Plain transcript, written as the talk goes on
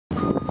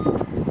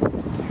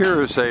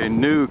Here is a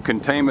new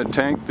containment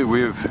tank that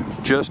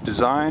we've just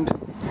designed.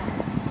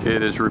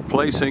 It is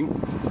replacing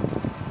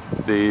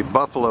the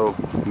Buffalo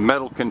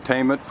metal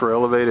containment for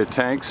elevated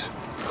tanks,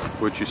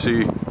 which you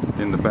see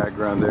in the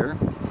background there.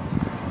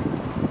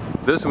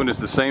 This one is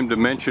the same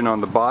dimension on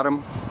the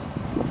bottom.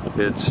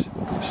 It's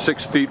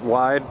 6 feet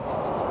wide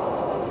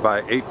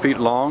by 8 feet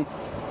long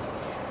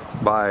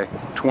by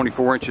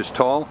 24 inches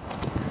tall,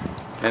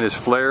 and is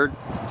flared.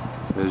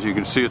 As you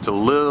can see, it's a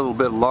little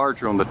bit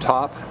larger on the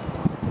top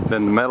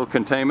than the metal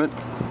containment,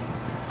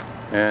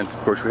 and of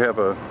course we have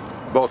a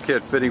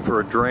bulkhead fitting for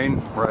a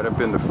drain right up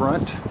in the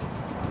front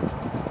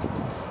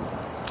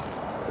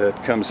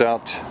that comes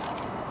out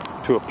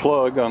to a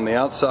plug on the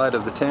outside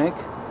of the tank.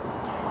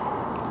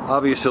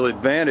 Obvious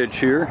advantage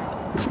here,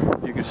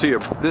 you can see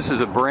this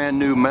is a brand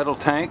new metal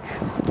tank,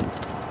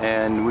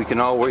 and we can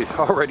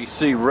already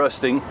see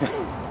rusting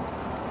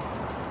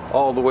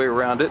all the way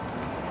around it,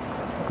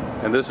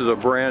 and this is a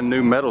brand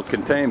new metal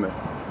containment.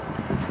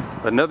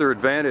 Another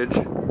advantage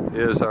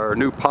is our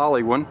new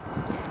poly one.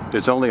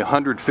 It's only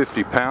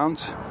 150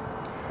 pounds.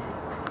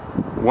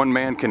 One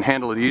man can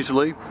handle it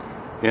easily.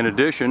 In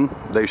addition,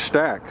 they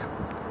stack.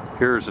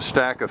 Here's a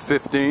stack of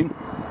 15.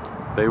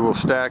 They will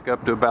stack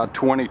up to about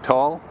 20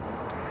 tall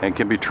and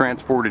can be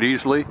transported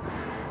easily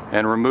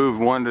and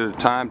removed one at a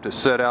time to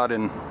set out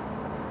in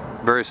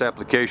various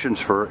applications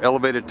for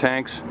elevated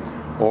tanks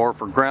or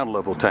for ground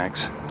level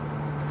tanks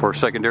for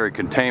secondary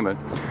containment.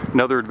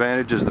 Another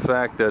advantage is the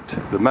fact that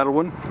the metal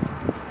one,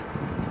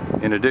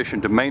 in addition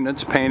to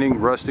maintenance, painting,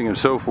 rusting, and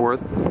so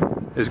forth,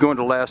 is going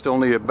to last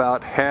only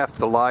about half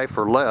the life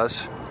or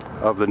less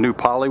of the new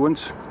poly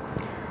ones.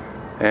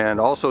 And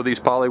also, these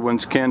poly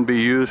ones can be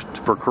used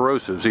for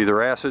corrosives,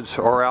 either acids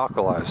or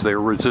alkalis. They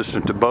are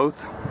resistant to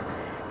both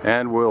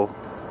and will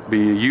be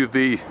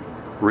UV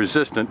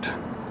resistant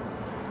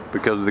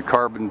because of the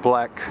carbon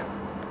black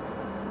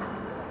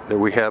that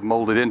we have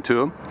molded into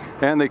them.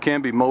 And they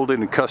can be molded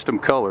in custom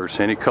colors,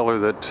 any color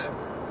that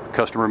the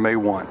customer may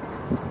want.